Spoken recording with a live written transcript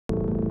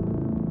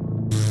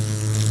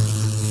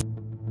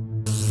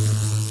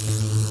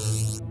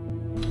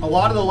A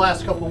lot of the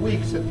last couple of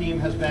weeks, the theme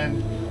has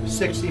been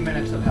 60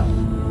 minutes of hell.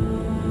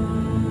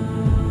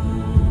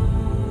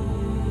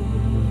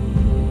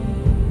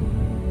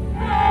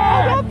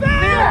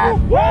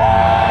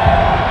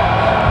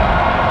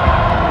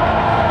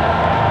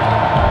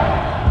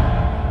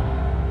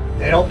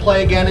 They don't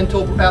play again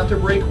until after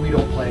break. We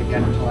don't play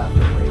again until after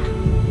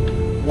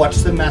break.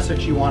 What's the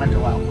message you want to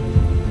go out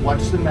with?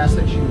 What's the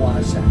message you want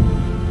to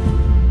send?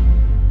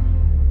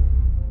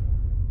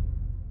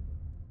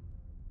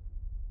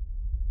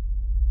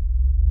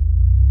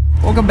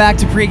 Welcome back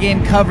to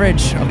pregame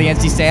coverage of the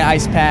NC State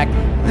Icepack,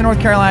 the North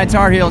Carolina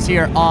Tar Heels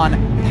here on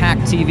Pack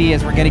TV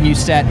as we're getting you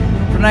set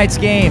for tonight's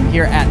game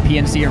here at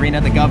PNC Arena,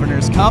 the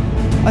Governor's Cup.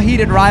 A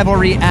heated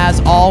rivalry as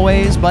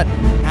always, but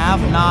have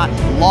not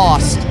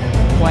lost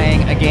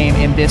playing a game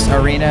in this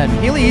arena. And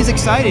Healy, he's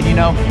excited, you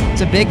know,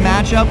 it's a big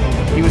matchup.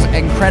 He was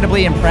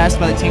incredibly impressed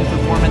by the team's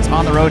performance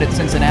on the road at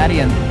Cincinnati,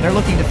 and they're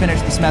looking to finish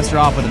the semester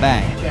off with a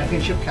bang.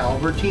 Championship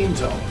caliber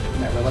teams, though,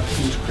 never let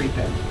teams creep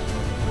in.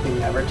 They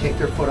never take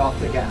their foot off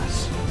the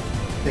gas.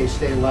 They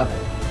stay level,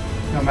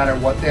 no matter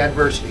what the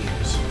adversity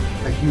is.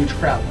 A huge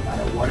crowd, no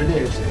matter what it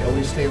is, they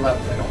always stay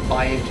level. They don't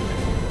buy into it.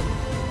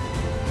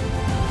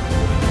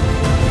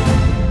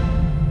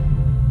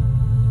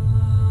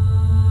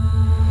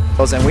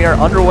 And we are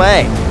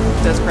underway.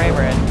 Says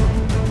Kramer, and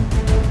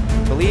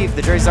I believe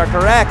the jerseys are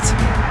correct.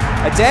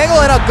 A dangle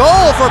and a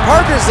goal for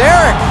Parker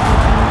Zarek.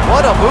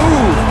 What a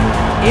move!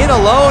 In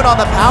alone on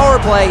the power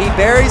play, he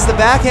buries the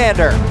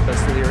backhander. Goes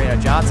through the arena.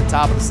 Johnson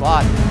top of the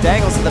slot,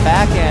 dangles to the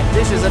backhand,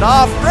 dishes it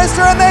off.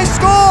 Brister, and they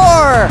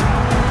score!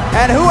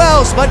 And who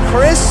else but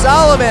Chris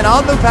Solomon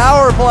on the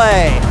power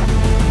play?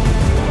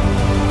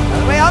 By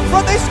the way, out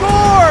front they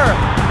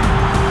score!